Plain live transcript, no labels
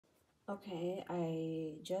Okay,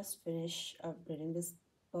 I just finished reading this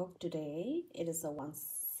book today. It is a one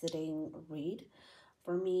sitting read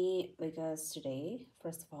for me because today,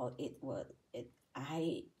 first of all,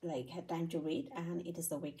 I like had time to read and it is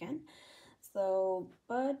the weekend. So,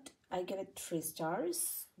 but I give it 3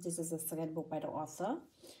 stars. This is the second book by the author.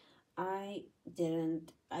 I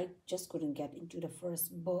just couldn't get into the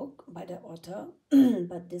first book by the author,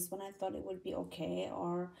 but this one I thought it would be okay,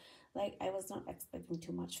 or like I was not expecting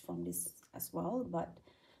too much from this as well. But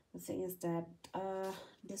the thing is that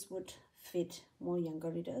this would fit more younger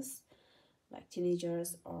readers, like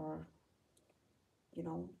teenagers, or you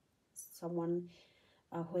know, someone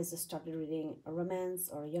who has just started reading a romance,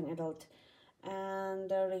 or a young adult. And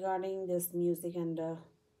regarding this music, and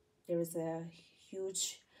there is a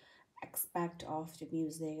huge aspect of the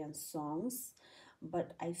music and songs,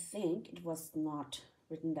 but I think it was not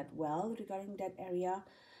written that well regarding that area.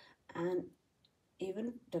 And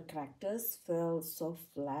even the characters feel so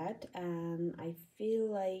flat, and I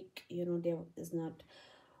feel like there is not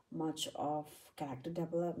much of character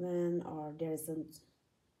development, or there isn't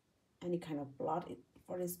any kind of plot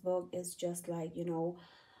for this book. It's just like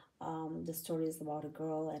the story is about a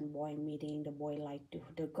girl and boy meeting.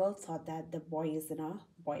 The girl thought that the boy is in a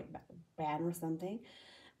band or something,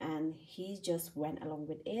 and he just went along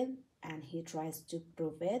with it, and he tries to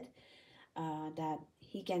prove it, that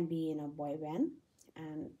he can be in a boy band.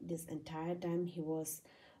 And this entire time he was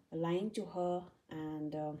lying to her,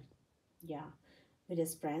 and yeah, with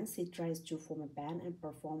his friends he tries to form a band and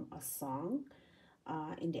perform a song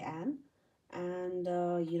in the end. And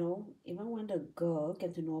even when the girl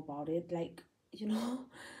came to know about it, like you know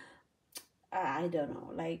I don't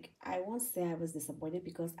know, like I won't say I was disappointed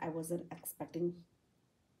because I wasn't expecting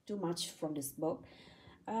too much from this book.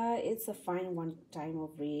 It's a fine one time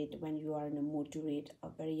of read when you are in the mood to read a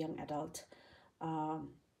very young adult, um,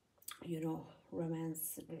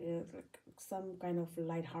 romance, like some kind of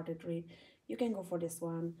light-hearted read. You can go for this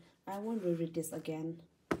one. I won't reread this again.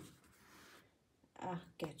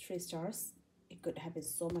 Get 3 stars. It could have been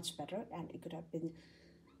so much better, and it could have been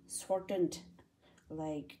shortened.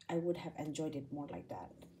 Like I would have enjoyed it more like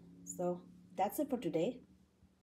that. So that's it for today.